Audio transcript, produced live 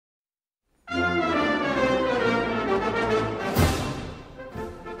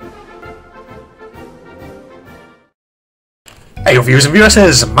Hey viewers and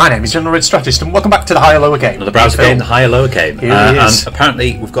viewers, my name is General Red Strategist and welcome back to the Higher Lower game. Another browser game, the Higher Lower game. And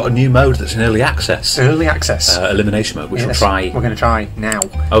apparently we've got a new mode that's in early access. Early access. Elimination mode, which we'll try. We're going to try now.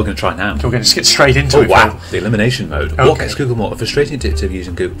 Oh, we're going to try now. So we're going to get straight into it. Oh wow, the elimination mode. Okay. What gets Google more? A frustrating addictive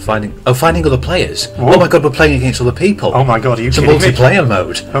using Google finding other players. Whoa. Oh my god, we're playing against other people. Oh my god, are you kidding me? It's a multiplayer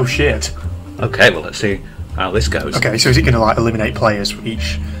mode. Oh shit. Okay, well let's see how this goes. Okay, so is it going to like eliminate players for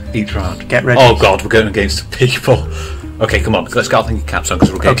each round? Get ready. Oh god, we're going against people. Okay, come on, let's get our thinking caps on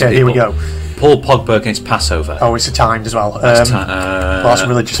because we're going to people. Okay, here we go. Paul Pogba against Passover. Oh, it's a timed as well. Well, that's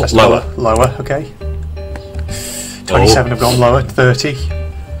religious festival. Lower, okay. 27 have gone lower, 30.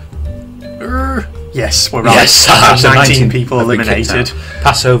 Yes, we're right. Yes, 19 people eliminated.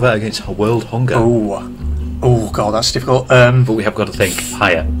 Passover against World Hunger. Oh god, that's difficult. But we have got to think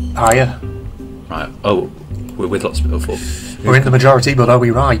higher. Higher. Right. Oh, we're with lots of people. We're in the majority, but are we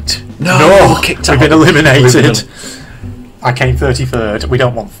right? No, kicked out. We've been eliminated. I came 33rd. We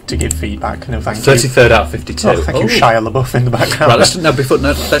don't want to give feedback. No, thank you. 33rd out of 52. Oh, thank you, Shia LaBeouf in the background. Right, let's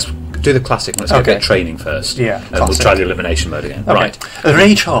do the classic. Let's go get training first. Yeah, and we'll try the elimination mode again. Okay. Right.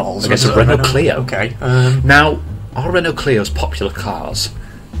 Ray Charles against a Renault Clio. Okay. Now, are Renault Clios popular cars?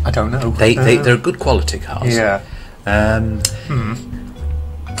 I don't know. They're good quality cars. Yeah.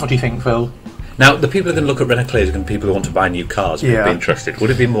 What do you think, Phil? Now, the people who are going to look at Renault Clios are going to be people who want to buy new cars. Would be interested.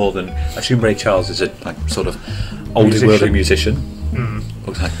 Would it be more than? I assume Ray Charles is a sort of oldie worldly musician.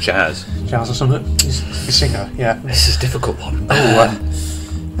 Looks like jazz. Jazz or something. He's a singer. Yeah. This is a difficult one.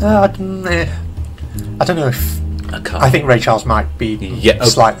 I don't know if. I think Ray Charles might be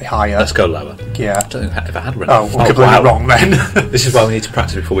slightly higher. Let's go lower. Yeah. I don't think I've ever had Renault. Oh, we're completely wrong then. This is why we need to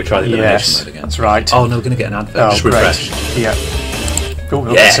practice before we try the elimination mode again. That's right. Oh no, we're going to get an advert. Oh, just refresh. Great. Yeah.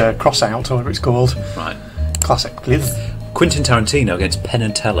 It's a cross out, or whatever it's called. Right. Classic. Quentin Tarantino against Penn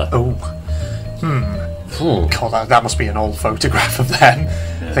and Teller. Oh. God, that must be an old photograph of them.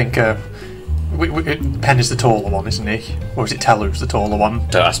 Yeah. I think Penn is the taller one, isn't he? Or is it Teller who's the taller one?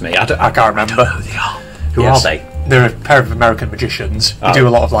 Don't ask me. I can't remember. I don't know who they are. Who are they? They're a pair of American magicians. They do a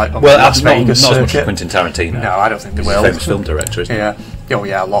lot of like Las Vegas not as much as Quentin Tarantino. No, I don't think they will. He's a famous film director, isn't he? Yeah. Oh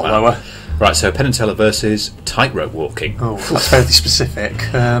yeah, a lot lower. Right, so Penn and Teller versus tightrope walking. Oh, that's fairly specific.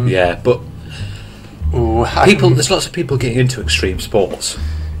 Yeah, but there's lots of people getting into extreme sports.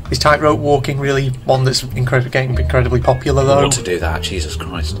 Is tightrope walking really one that's getting incredibly popular though? I want to do that, Jesus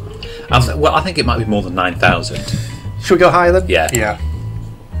Christ. I think it might be more than 9,000. Should we go higher then? Yeah. Yeah.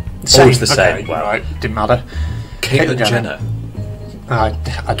 Always the same. Well, right, didn't matter. Caitlyn Jenner. I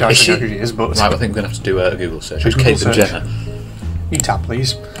don't know who she is, but... Right, I think we're going to have to do a Google search. Who's Caitlyn Jenner? You tab,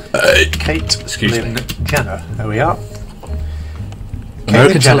 please. Caitlyn Jenner. There we are.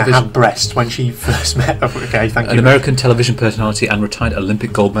 Caitlyn Jenner had breasts when she first met. Okay, thank you. An American television personality and retired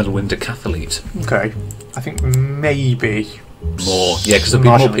Olympic gold medal winner decathlete. Okay, I think maybe more. Yeah, because there'll be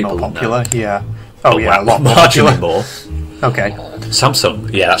more people more popular. Than that. Yeah. Oh yeah, wow. a lot more popular. More. Okay.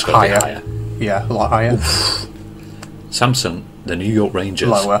 Samsung. Yeah, that's got to be higher. Yeah, a lot higher. Oof. Samsung, the New York Rangers.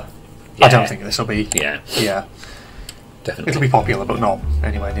 Lower. Yeah. I don't think this will be. Yeah. Yeah. Definitely. It'll be popular, but not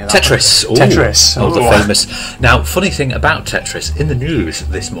anywhere near that. Tetris. Tetris. Oh, the famous. Now, funny thing about Tetris, in the news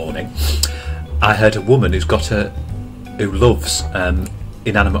this morning, I heard a woman who loves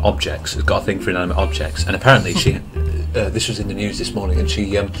inanimate objects, has got a thing for inanimate objects, and apparently she, this was in the news this morning, and she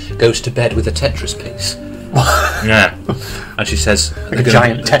goes to bed with a Tetris piece. Yeah. And she says... Like a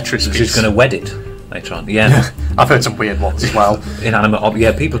giant Tetris piece. She's going to wed it later on. Yeah. I've heard some weird ones as well. Inanimate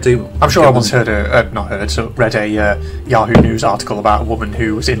yeah, people do. I'm sure I once read a Yahoo News article about a woman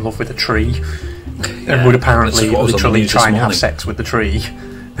who was in love with a tree and would apparently literally try and have sex with the tree.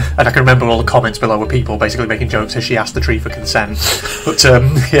 And I can remember all the comments below were people basically making jokes as she asked the tree for consent. But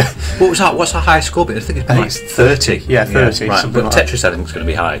yeah. What was that? What's her highest score? I think it's 30. Yeah, 30. Yeah, right. But Tetris, I think, is going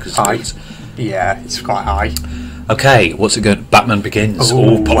to be high because yeah, it's quite high. Okay, what's it going? Batman Begins.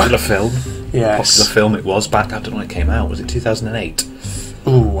 Oh, popular film. Yes. Popular film it was back. I don't know when it came out. Was it 2008?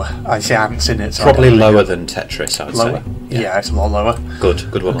 Ooh, I haven't seen it. So probably lower than Tetris, I would say. Yeah, it's a lot lower.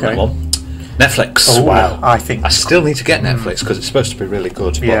 Good one on that one. Netflix. Oh wow! I still need to get Netflix because it's supposed to be really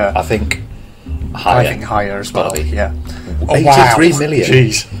good. But yeah. I think higher. I think higher as well. Yeah. 83 million.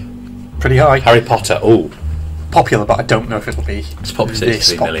 Jeez, pretty high. Harry Potter. Oh, popular, but I don't know if it'll be it's popular.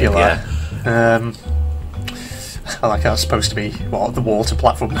 This popular. Yeah. I like how it's supposed to be the water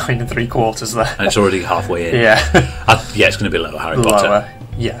platform 9 3/4 there. And it's already halfway in. Yeah. Yeah, it's going to be lower. Harry Potter.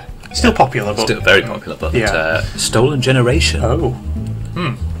 Yeah. Still popular, but still very popular. But Stolen Generation. Oh.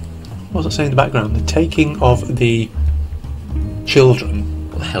 What was it saying in the background? The taking of the children.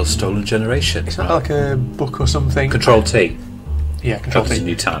 What the hell's Stolen Generation? Is that like a book or something? Control T. Yeah, Control T. Opens a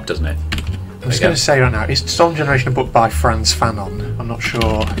new tab, doesn't it? I'm just going to say right now, is Storm Generation a book by Frantz Fanon? I'm not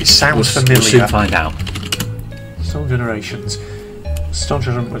sure. It sounds familiar. We'll soon find out. Storm Generations. Storm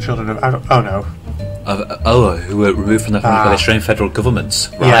Children of... Oh, no. Who were removed from the family by the Australian federal governments.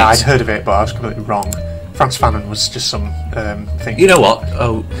 Right. Yeah, I'd heard of it, but I was completely wrong. Frantz Fanon was just some thing. You know what?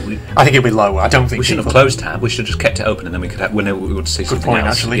 I think it'll be lower. I don't think we shouldn't have closed tab. We should have just kept it open, and then we could have, whenever we want to see something point,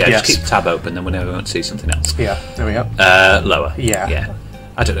 else. Actually, yeah, yes. just keep tab open, then whenever we want to see something else. Yeah, there we go. Lower. Yeah.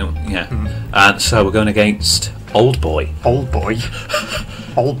 I don't know. Yeah. So we're going against Old Boy. Old Boy.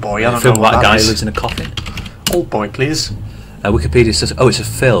 Old Boy. I don't film know about what a guy is. who lives in a coffin. Old Boy, please. Wikipedia says, it's a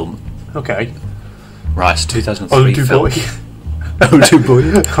film. Okay. Right, it's a 2003 Old film. Boy. Old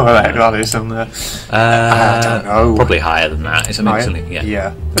Boy. Alright, that is on there. I don't know. Probably higher than that. It's Higher?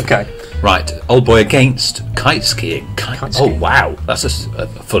 Yeah. Okay. Right, Old Boy against kite skiing. Oh wow, that's a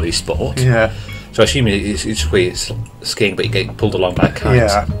funny sport. Yeah. So I assume it's skiing, but you get pulled along by a kite.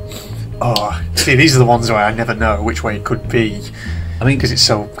 Yeah. Oh, see, these are the ones where I never know which way it could be. I mean, because it's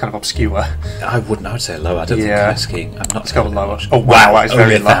so kind of obscure. I would say lower. I don't think kite skiing. I'm not. Let's go lower. Oh wow, that is only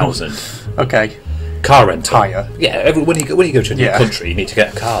very low. 1,000. Okay. Car rental. Higher. Yeah, when you go to a new country, you need to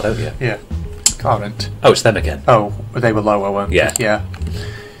get a car, don't you? Yeah. Car rent. Oh, it's them again. Oh, they were lower, weren't they? Yeah.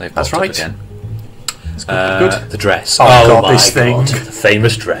 That's right. Again. Good. The dress. Oh God, my this thing. God. The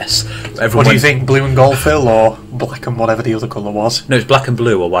famous dress. What do you think? Blue and gold fill or black and whatever the other colour was? No, it's black and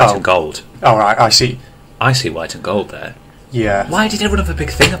blue or white and gold. All right, I see. I see white and gold there. Yeah. Why did everyone have a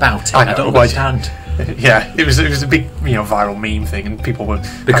big thing about it? I don't understand. Yeah, it was a big viral meme thing, and people were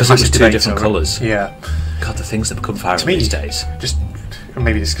because it was two different colours. Yeah. God, the things that become viral to me, these days. Just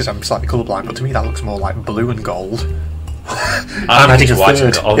maybe it's because I'm slightly colourblind, but to me that looks more like blue and gold. I'm adding white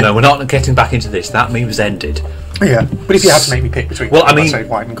and gold. Oh no, we're not getting back into this. That meme's ended. Yeah, but if you had to make me pick between, well, I mean,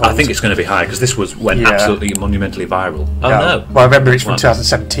 white and gold, I think it's going to be high because this went absolutely monumentally viral. Oh no! Well, I remember it's from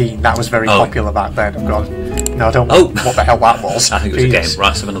 2017. That was very popular back then. Oh God, no, I don't know what the hell that was. I think it was a game. Right,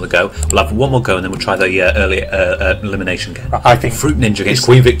 let's have another go. We'll have one more go and then we'll try the early elimination game. I think Fruit Ninja against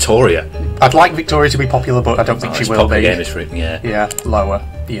Queen Victoria. I'd like Victoria to be popular, but I don't think she will be. Game is fruit, Yeah, lower.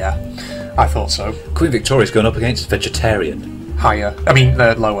 Yeah, I thought so. Queen Victoria's going up against Vegetarian. Higher. I mean,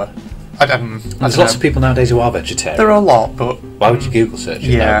 lower. There's lots of people nowadays who are vegetarian. There are a lot, but why would you Google search it?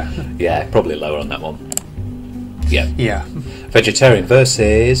 Yeah, yeah, probably lower on that one. Yeah. Vegetarian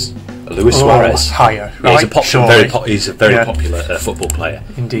versus Luis Suarez. Higher. Yeah, he's a very popular football player.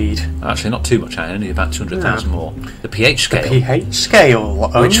 Indeed. Actually, not too much higher, only about 200,000 more. The pH scale. The pH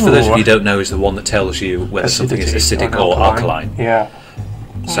scale. Which, for those of you who don't know, is the one that tells you whether something is acidic or alkaline. Yeah.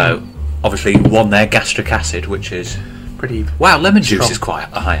 So, obviously, one there, gastric acid, which is pretty. Wow, lemon juice is quite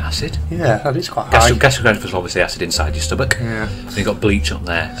a high acid. Yeah, that is quite high. Gastric acid is obviously acid inside your stomach. Yeah. And you've got bleach up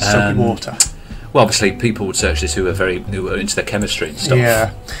there. Soapy water. Well, obviously, people would search this who are into their chemistry and stuff.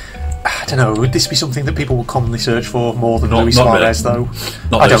 Yeah. I don't know. Would this be something that people would commonly search for more than Luis Suarez, though?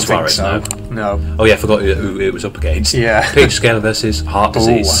 Not Luis Suarez, so. No. Oh yeah, I forgot who it was up against. Yeah. pH scale versus heart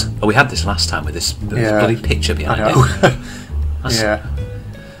disease. Oh, we had this last time with this bloody picture behind it. Yeah.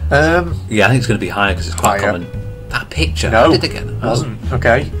 I think it's going to be higher because it's quite common. That picture. No, how did they get it? Wasn't.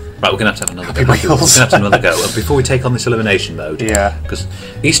 Okay. Right, we're going to have another go. We're going to have another go. Before we take on this elimination mode, because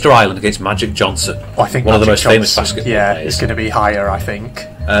Easter Island against Magic Johnson, I think one of the most famous basketball players. Yeah, it's going to be higher, I think.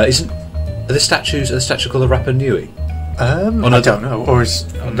 Are the statue called the Rapa Nui? I don't know. Or is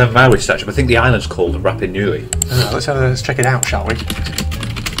the Maui statue? But I think the island's called the Rapa Nui. Let's check it out, shall we?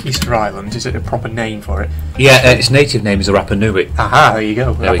 Easter Island, is it a proper name for it? Yeah, its native name is the Rapa Nui. Aha, there you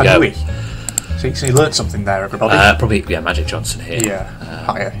go. There we go. Nui. So you learned something there, everybody. Probably, Magic Johnson here. Yeah,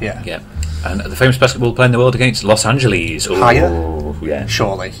 higher, yeah. Yeah. And the famous basketball player in the world against Los Angeles. Ooh, higher? Yeah.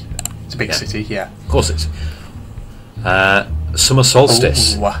 Surely. It's a big city, yeah. Of course it's. Summer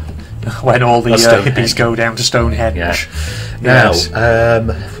solstice. Ooh, when all the hippies go down to Stonehenge. Yeah. Now,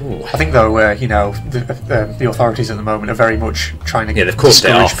 I think though, the authorities at the moment are very much trying to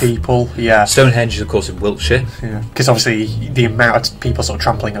discourage people. Yeah. Stonehenge is of course in Wiltshire. Yeah. Because obviously the amount of people sort of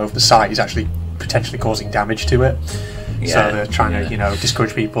trampling over the site is actually potentially causing damage to it. Yeah. So they're trying to,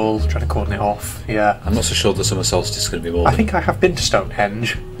 discourage people, trying to cordon it off. Yeah. I'm not so sure the summer solstice is going to be more. I think I have been to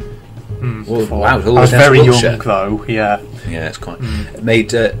Stonehenge. Wow, I was very young though. Yeah. Yeah, it's quite. It made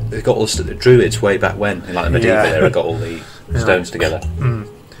they got all the Druids way back when, in like the medieval era, got all the stones together.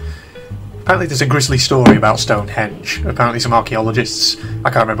 Apparently, there's a grisly story about Stonehenge. Apparently, some archaeologists, I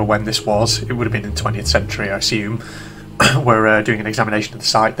can't remember when this was. It would have been in the 20th century, I assume. Were doing an examination of the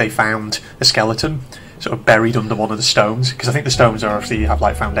site. They found a skeleton sort of buried under one of the stones, because I think the stones are obviously have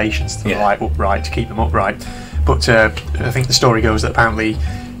like foundations that are like upright to keep them upright. But I think the story goes that apparently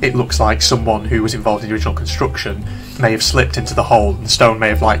it looks like someone who was involved in the original construction may have slipped into the hole, and the stone may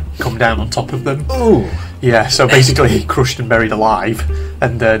have like come down on top of them. Ooh. Yeah, so basically crushed and buried alive,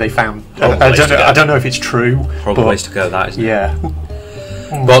 and they found. I don't know if it's true. Horrible ways to go, that isn't it? Yeah.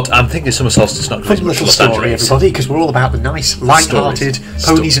 But I'm thinking summer solstice not going to be much Little Los story, Angeles. everybody, because we're all about the nice, light-hearted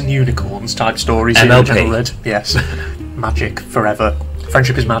ponies and unicorns type stories. MLP. Here in Red. Yes. Magic forever.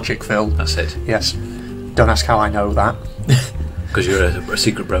 Friendship is magic, Phil. That's it. Yes. Don't ask how I know that. Because you're a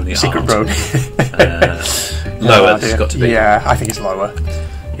secret brony. Secret brony. Lower, it's got to be. Yeah, I think it's lower.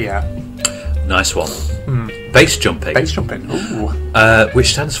 Yeah. Nice one. Base jumping. Base jumping. Ooh.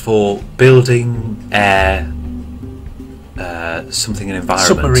 Which stands for building, air, something in environment.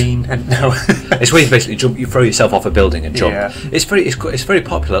 Submarine. And no. It's where you basically jump. You throw yourself off a building and jump. Yeah. It's very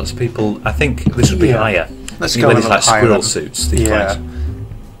popular. Lots of people. I think this would be higher. Let's you go wear a these little like higher squirrel then. suits. These Yeah. planes.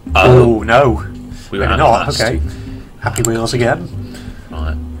 Oh no. We were Maybe out not. last. Okay. Happy Wheels again.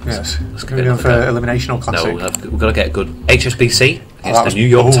 Right. Yes. Let's We're going for Elimination or Classic. No, we've got to get a good HSBC against that the was- New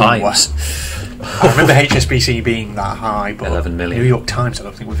York ooh. Times. I remember HSBC being that high, but 11 million. New York Times I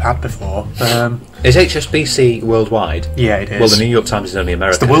don't think we've had before. Is HSBC worldwide? Yeah, it is. Well, the New York Times is only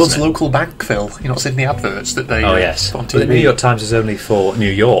American. It's the world's isn't it? local bank, Phil. You're not seeing the adverts that they Oh yes. put on But TV. the New York Times is only for New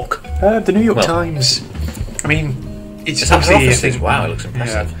York. The New York Well- Times. I mean, it's It's obviously obviously. I think, wow, it looks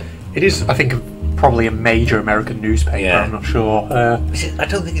impressive. Yeah, it is. I think probably a major American newspaper. Yeah. I'm not sure. I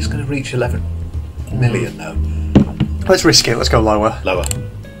don't think it's going to reach 11 million though. Let's risk it. Let's go lower. Lower.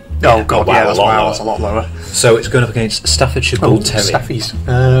 Oh god, wow, yeah, that's a lot lower. That's a lot lower. So it's going up against Staffordshire Oh, Bull Terrier. Staffies.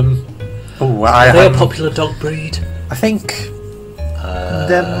 Are they a popular dog breed? I think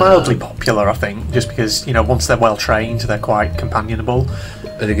they're mildly popular. I think just because once they're well trained, they're quite companionable.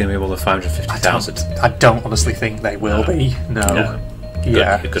 Are they going to be more than 550,000? I don't honestly think they will be. No.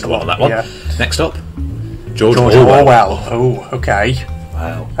 Yeah. Good one on that one. Yeah. Next up, George Orwell. Oh, okay.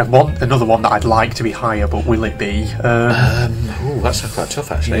 Wow. And another one that I'd like to be higher, but will it be? That's quite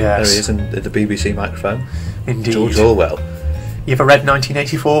tough actually. Yes. There he is in the BBC microphone. Indeed. George Orwell. You ever read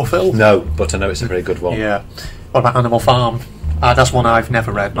 1984, Phil? No, but I know it's a very good one. Yeah. What about Animal Farm? That's one I've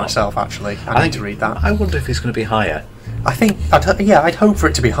never read myself, actually. I need to read that. I wonder if it's going to be higher. I think, I'd hope for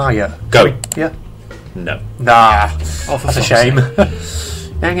it to be higher. Go. Yeah. No. Nah. Oh, for That's a fuck's shame.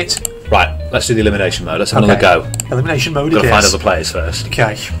 sake. Dang it. Right, let's do the elimination mode. Let's have another go. Elimination mode Got it to find is. other players first.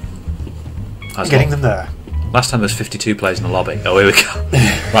 Okay. Getting them there. Last time there was 52 players in the lobby. Oh, here we go.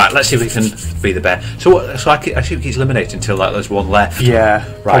 Right, let's see if we can be the bear. So I should keep eliminating until there's one left. Yeah,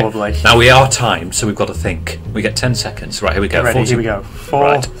 Right. probably. Now we are timed, so we've got to think. We get 10 seconds. Right, here we go. Ready, 40. here we go. 4,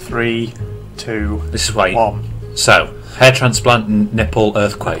 Right. 3, 2, This is why. 1. So, hair transplant, nipple,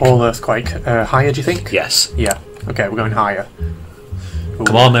 earthquake. All earthquake. Higher, do you think? Yes. Yeah. Okay, we're going higher.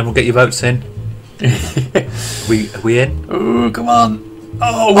 Come on, then we'll get your votes in. Are we in? Ooh, come on.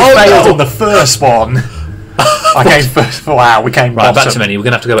 Oh, we failed on the first one. I came first. Wow, we came Right, bottom. back to menu. We're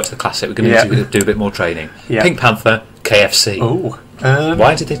going to have to go back to the classic. We're going to need to do a bit more training. Yeah. Pink Panther, KFC. Ooh.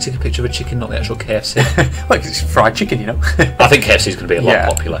 Why did they take a picture of a chicken, not the actual KFC? Well, it's fried chicken, I think KFC is going to be a lot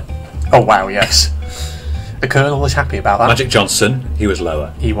popular. Oh, wow, yes. The Colonel is happy about that. Magic Johnson, he was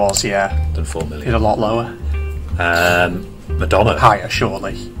lower He was, yeah. than 4 He's million. a lot lower. Madonna. Higher,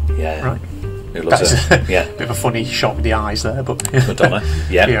 surely. Yeah. Right. Who loves That's her? a Yeah. bit of a funny shot with the eyes there, but... Madonna.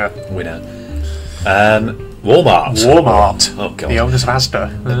 Yeah. Yeah. We know. Walmart. Walmart. Oh, God. The owners of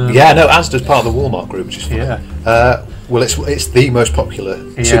Asda. Yeah, no, Asda's part of the Walmart group, which is funny. Yeah. Well, it's the most popular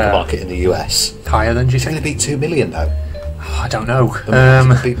supermarket in the US. Higher than, do you It's going think? to beat 2 million, though. I don't know.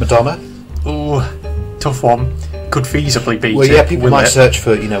 Beat Madonna. Ooh, tough one. Could feasibly beat Well, it. yeah, people will might it? search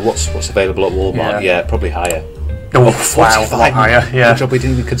for what's available at Walmart. Yeah. Yeah, probably higher. Oh, wow, a lot higher. Yeah. Good job we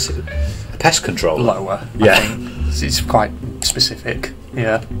didn't even consider a pest controller. Lower. Yeah. I think. It's quite specific.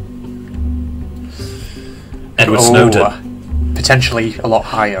 Yeah. Edward Snowden. Potentially a lot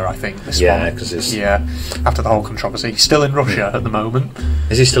higher, I think. This Yeah, one. 'cause it's- yeah. After the whole controversy, he's still in Russia at the moment.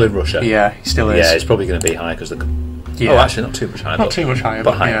 Is he still in Russia? Yeah, he still is. Yeah, it's probably going to be higher because the. Yeah. Oh, actually, not too much higher. Not too much higher,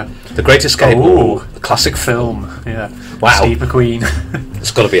 but higher. yeah. The Great Escape. Oh, the classic film. film. Yeah. Wow. Steve McQueen.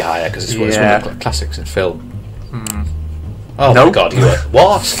 It's got to be higher because it's one Yeah. of the classics in film. Oh my Nope. God! You were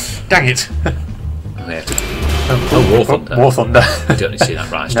what? Dang it. Oh, yeah. War Thunder. War Thunder. You don't need to see that,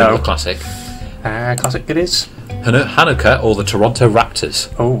 right? It's No. still a classic. Classic it is. Hanukkah or the Toronto Raptors.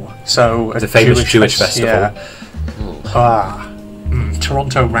 Oh, so The famous Jewish festival. Yeah.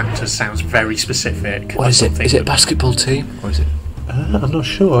 Toronto Raptors sounds very specific. What is it? Is it a basketball team or is it I'm not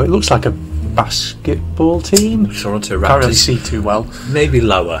sure. It looks like a basketball team. Toronto Raptors? Can't really see too well. Maybe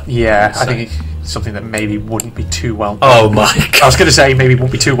lower. Yeah, So- I think it's something that maybe wouldn't be too well. Oh my I God! was going to say maybe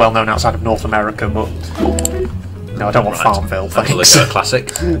won't be too well known outside of North America, but No, I don't want Farmville, That's thanks. a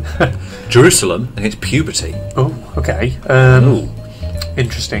classic. Jerusalem against puberty. Oh, okay. Ooh.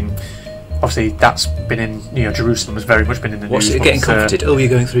 Interesting. Obviously, that's been in, Jerusalem has very much been in the What's news. it getting comforted? Oh, you're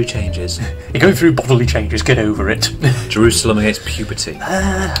going through changes. You're going through bodily changes, get over it. Jerusalem against puberty.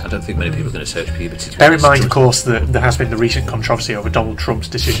 I don't think many people are going to search puberty. Bear in mind, of course, that there has been the recent controversy over Donald Trump's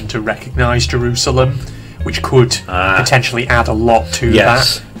decision to recognise Jerusalem, which could potentially add a lot to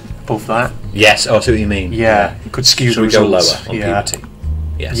that, above that. Yes, I see what you mean. Yeah, it could skew the results. results. Should we go lower on puberty?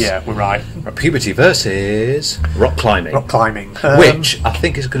 Yes. Yeah, we're right. Puberty versus rock climbing. Rock climbing. Which I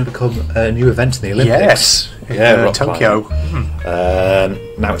think is going to become a new event in the Olympics. Yes. Rock Tokyo.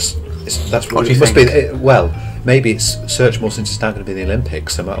 Now that's what do you must think? Well, maybe it's search more since it's now going to be the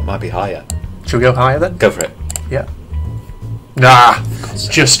Olympics, so it might be higher. Should we go higher then? Go for it. Yeah. Nah,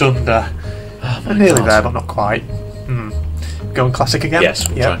 just under. Oh Nearly there, but not quite. Going classic again? Yes,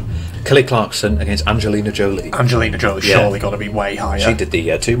 we'll try. Kelly Clarkson against Angelina Jolie. Angelina Jolie's surely got to be way higher. She did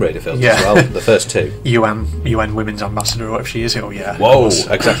the Tomb Raider films as well, the first two. UN Women's Ambassador, or whatever she is. Oh, yeah. Whoa,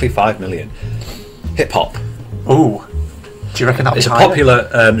 exactly 5 million. Hip hop. Oh, do you reckon that'll It's be a higher?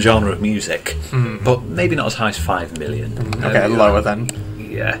 popular genre of music, but maybe not as high as 5 million. Okay, lower then.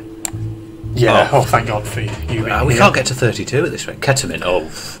 Yeah. Yeah, thank God for you. We can't get to 32 at this rate. Ketamine,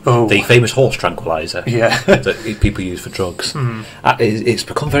 the famous horse tranquilizer that people use for drugs. It's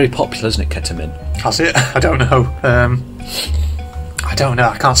become very popular, isn't it, ketamine? Has it? I don't know. I don't know.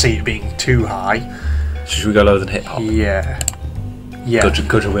 I can't see it being too high. Should we go lower than hip hop? Yeah.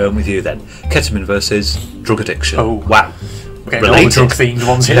 Good away with you then. Ketamine versus drug addiction. Oh, wow. We're getting all the drug-themed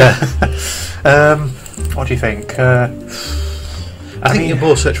ones here. What do you think? I think you're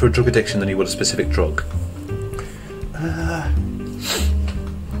more search for a drug addiction than you would a specific drug.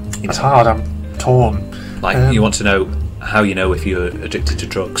 It's hard. I'm torn. You want to know how you know if you're addicted to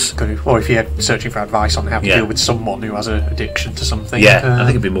drugs, or if you're searching for advice on how to deal with someone who has an addiction to something. I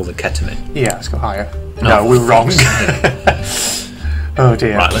think it'd be more than ketamine. Yeah, let's go higher. No, we're wrong. Oh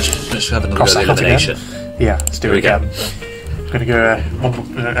dear. Right, let's have another go at elimination. Yeah, let's do it again. I'm going to go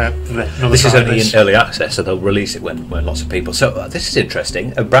another. This is only in early access, so they'll release it when lots of people. So this is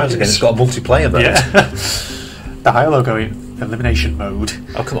interesting. A browser game has got a multiplayer mode. Yeah. The higher logo in elimination mode.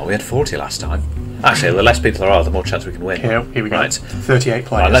 Oh come on, we had 40 last time. Actually, the less people there are, the more chance we can win. Here we go. Right. 38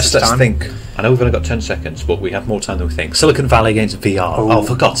 players. Right, let's think. I know we've only got 10 seconds, but we have more time than we think. Silicon Valley against VR. Oh,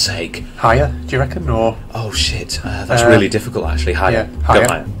 for God's sake. Higher, do you reckon? Or oh shit, that's really difficult actually. Higher. Yeah, higher.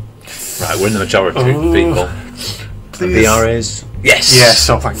 Go higher. Right, we're in the majority of people. Please. VR is yes. Yes,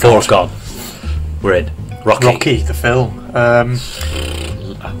 oh thank God. 4 have gone. We're in. Rocky, the film. I'd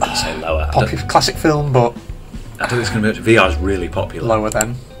say lower. Classic film, but I think it's going to be VR is really popular. Lower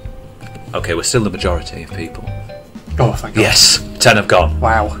then. Okay, we're still the majority of people. Oh, thank God. Yes, 10 have gone.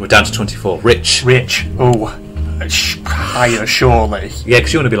 Wow. We're down to 24. Rich. Oh, higher surely. Yeah,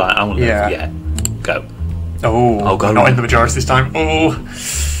 because you want to be like, I want to. Yeah. Go. Oh, go not in the majority this time. Oh,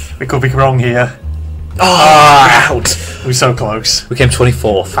 we could be wrong here. Oh, out. We're so close. We came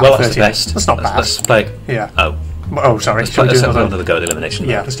 24th. Well, that's the best. That's not bad. Let's play. Yeah. Oh, sorry. Let's have another go at elimination.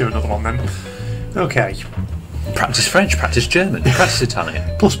 Yeah, let's do another one then. Okay. Practice French, practice German, practice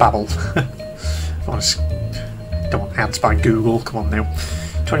Italian. Plus Babbel. Don't want ads by Google. Come on now.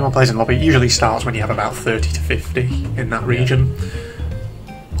 21 players in lobby. It usually starts when you have about 30 to 50 in that region.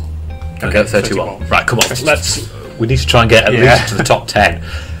 Okay, 31. Right, come on. We need to try and get at least to the top 10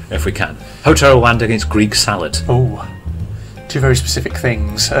 if we can. Hotel Rwanda against Greek salad. Oh, two very specific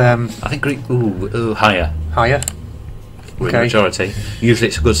things. I think Greek. Higher. Higher. We're in the majority. Usually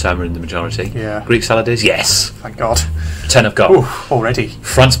it's a good time we're in the majority. Yeah. Greek salad is yes. Thank God. 10 have gone. Already.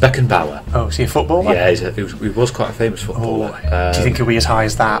 Franz Beckenbauer. Oh, is he a footballer? Yeah, he was quite a famous footballer. Do you think he'll be as high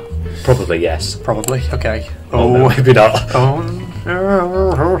as that? Probably yes. Probably. Okay. No, maybe not.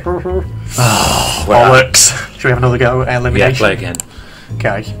 Bollocks. Should we have another go at elimination? Yeah, play again.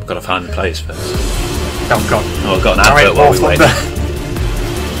 Okay. We've got to find the players first. Oh God. Oh, I've got an advert while we wait.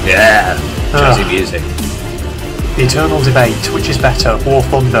 Yeah. Jazzy music. The eternal debate: which is better, War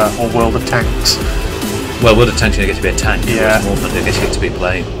Thunder or World of Tanks? Well, World of Tanks you get to be a tank. Yeah. War Thunder you get to be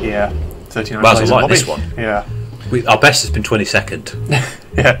playing. Yeah. 39 Well, players I like in this lobby. one. Yeah. Our best has been 22nd.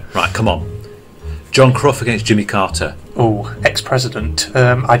 Yeah. Right, come on. John Clough against Jimmy Carter. Oh, ex-president.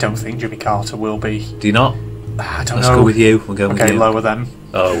 I don't think Jimmy Carter will be. Do you not? I don't know. Let's go with you. We'll go with you. Okay, lower then.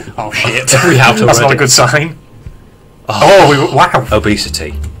 Oh shit. We have to. That's not a good sign. Wow.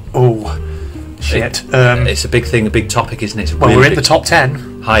 Obesity. Oh, shit. It's a big thing, a big topic, isn't it? We're in the top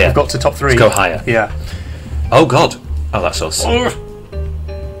 10. Higher. We've got to top 3. Let's go higher. Yeah. Oh God. Oh, that's us.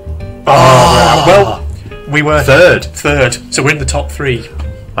 Well, we were third. So we're in the top 3.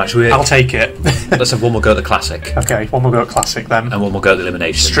 Right, should we? I'll take it. Let's have one more go at the classic. Okay, one more go at classic then. And one more go at the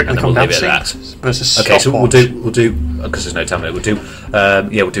elimination. Strictly and then we'll leave it Condensing at that. versus Okay, so we'll Stopwatch. do because there's no time limit.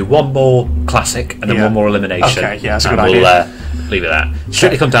 We'll do one more classic and then one more elimination. Okay, yeah, that's a good and idea. We'll leave it at that.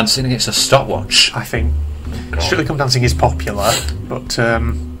 Strictly Come Dancing against a stopwatch. I think Strictly Come Dancing is popular, but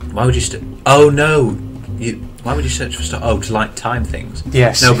Why would you? Oh no, why would you search for stop? Oh, to like time things.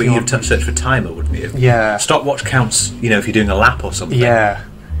 Yes. No, but you'd search for timer, wouldn't you? Yeah. Stopwatch counts. You know, if you're doing a lap or something. Yeah.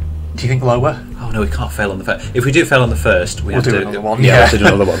 Do you think lower? Oh no, we can't fail on the first. If we do fail on the first, we'll do to another one. Yeah, we'll have to do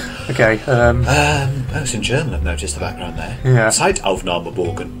another one. Okay. It's in German. I've noticed the background there. Yeah.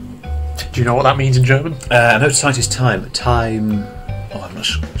 Zeitaufnahmebogen. Do you know what that means in German? I know Zeit is time. Time. Oh, I'm not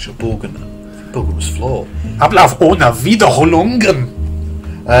sure. Bogen. Bogen was floor. Ablauf ohne Wiederholungen.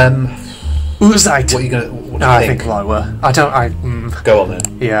 Urzeit. What are you gonna? What do No, you I think lower. I don't. Go on then.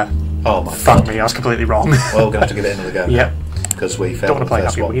 Yeah. Oh my Fuck god. me, I was completely wrong. Well, we're gonna have to give it another go. Yep. Because we failed. Don't want to play the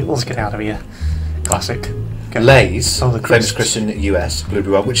first Happy one. Wheels. Get out of here. Classic. Okay. Lay's, Oh, the famous crisps. crisps in the US,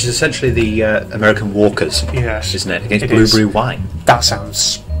 blueberry wine, which is essentially the American Walkers, Yes. isn't it? Against It is. blueberry wine. That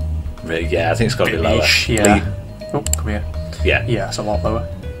sounds Really, yeah, I think it's got to be lower. niche. Yeah. Oh, come here. Yeah, Yeah, it's a lot lower.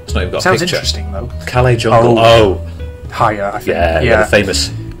 it's not even got a Sounds picture. interesting though. Calais Jungle. Oh, Higher, I think. yeah, the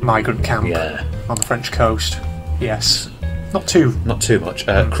famous. Migrant camp Yeah. on the French coast. Yes. Not too. Not too much.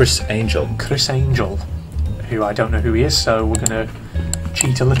 Chris Angel. Chris Angel, who I don't know who he is, so we're going to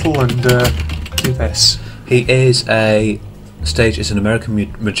cheat a little and do this. He is an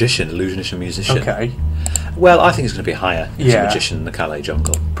American magician, illusionist, and musician. Okay. Well, I think it's going to be higher. He's Yeah. a magician in the Calais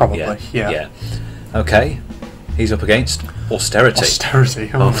Jungle. Probably, yeah. Okay. He's up against austerity. Austerity.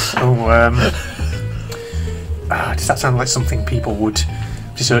 Does that sound like something people would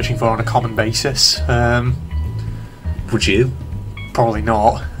be searching for on a common basis? Would you? Probably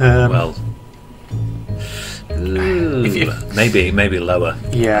not. Well, if- maybe lower.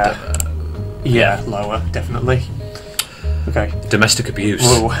 Yeah. Yeah, lower, definitely. Okay. Domestic abuse.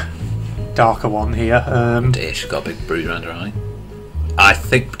 Whoa. Darker one here. Dear, she's got a big bruise around her eye. I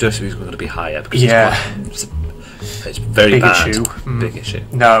think domestic abuse is going to be higher because Yeah. it's very Big bad. issue. Big issue.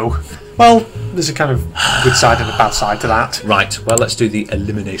 No. Well, there's a kind of good side and a bad side to that. Right. Well, let's do the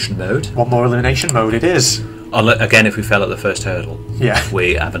elimination mode. One more elimination mode it is. Again, if we fail at the first hurdle, Yeah.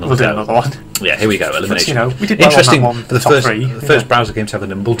 we have another We'll do go. another one. Yeah, here we go. Elimination. You know, we did well on Interesting that one, for the top first three. the first Yeah. browser game to have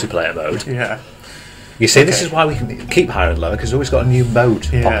a multiplayer mode. Yeah. You see, this Okay. is why we can keep higher and lower because we've always got a new mode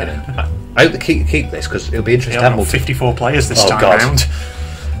Yeah. popping in. I hope they keep this because it'll be interesting to Yeah, have we've got multi. 54 players this Oh, time God. round.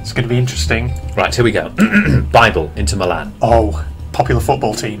 It's going to be interesting. Right, here we go. Bible into Milan. Oh, popular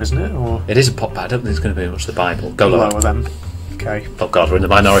football team, isn't it? Or It is a pop. I don't think it's going to be much the Bible. Go lower. lower then? Okay. Oh God, we're in the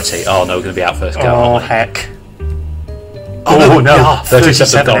minority. Oh no, we're going to be out first. Go. Oh, aren't we? heck. Oh, Oh, no, no. yeah, 37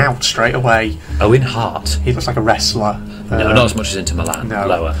 37 gone. out straight away. Owen Hart. He looks like a wrestler. No, not as much as into Milan. no.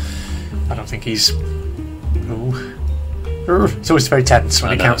 Lower. I don't think he's... Ooh. It's always very tense when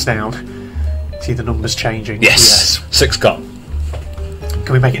I it know. counts down. See the numbers changing. Yes. 6 gone.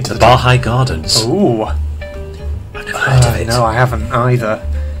 Can we make it into the Bahai Gardens. Ooh. I've never heard of it. No, I haven't either.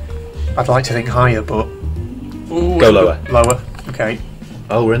 I'd like to think higher, but... Ooh, Go lower. Lower. Okay.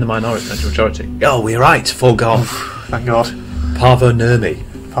 Oh, we're in the majority. Oh, we're right. 4 gone. Thank God. Parvo Nurmi.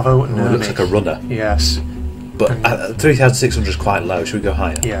 Pavo and Oh, looks like a runner. Yes. But 3,600 is quite low. Should we go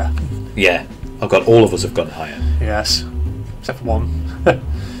higher? Yeah. Yeah. Oh God, all of us have gone higher. Yes. Except for one.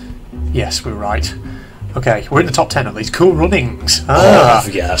 Yes, we're right. Okay, we're in the top 10 at least. Cool runnings. Oh,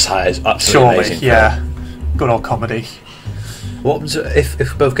 yeah, that's high. It's absolutely Surely, amazing. yeah. Good old comedy. What happens if we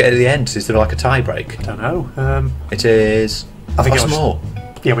both get at the end? Is there like a tie break? I don't know. It is. I think What's it was more?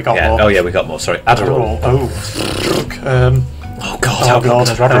 Yeah, we got Yeah. more. Oh yeah, we got more. Sorry, Adderall. Oh, drug. Oh God, how God.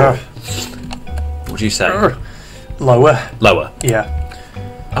 good is Adderall? What would you say? Lower. Lower. Yeah.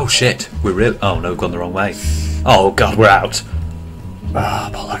 Oh shit, we're real. Oh no, we've gone the wrong way. Oh God, we're out. Ah,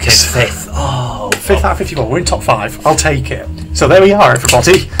 Okay, bollocks. 5th. Oh, 5th out of 54. We're in top 5. I'll take it. So there we are,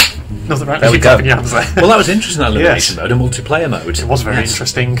 everybody. Nothing right there we with go. you your hands there. Well, that was interesting. That elimination Yes. mode and multiplayer mode. It was very Yes.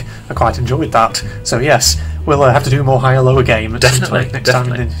 interesting. I quite enjoyed that. So yes, we'll have to do more higher lower game at Definitely, next time.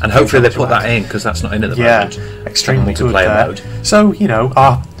 definitely. And hopefully they put that in because that's not in at the Yeah, moment. extremely good multiplayer there. mode. So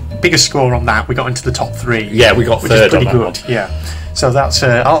our biggest score on that, we got into the top 3. Yeah, we got which third is pretty on that good. one. Yeah. So that's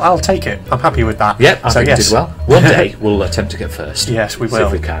I'll take it. I'm happy with that. Yep, I so think yes. we did well. One day we'll attempt to get first. Yes, we See will.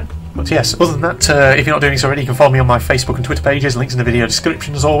 if we can. But yes, other than that, if you're not doing so already, you can follow me on my Facebook and Twitter pages. Links in the video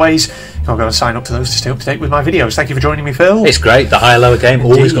description as always. You can go and sign up to those to stay up to date with my videos. Thank you for joining me, Phil. It's great. The higher lower game.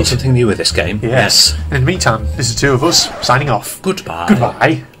 Always got Indeed. something new with this game. Yes. And in the meantime, this is the two of us signing off. Goodbye.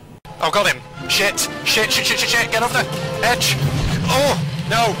 Goodbye. I've got him. Shit. Get off the edge. Oh,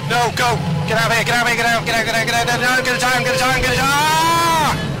 no, go. Get out of here, get out. No, get a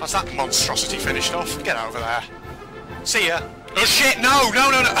time. That's that monstrosity finished off. Get over there. See ya. Oh shit, no!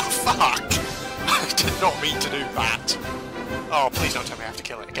 Oh, fuck! I did not mean to do that. Oh, please don't tell me I have to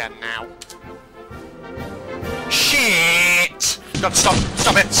kill it again now. Shit! Got to stop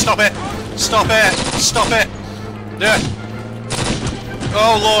it! Yeah.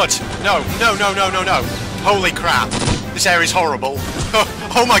 Oh lord! No. Holy crap! This area's horrible.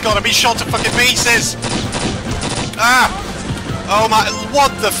 Oh my god, I'm being shot to fucking pieces! Ah! Oh my...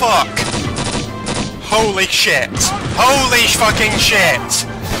 What the fuck? Holy shit! Holy fucking shit!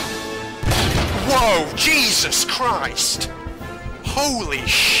 Whoa! Jesus Christ! Holy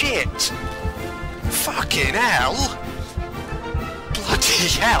shit! Fucking hell! Bloody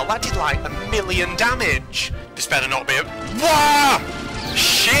hell! That did like 1,000,000 damage! This better not be a... Whoa!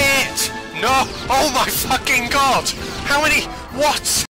 Shit! No! Oh my fucking god! How many... What?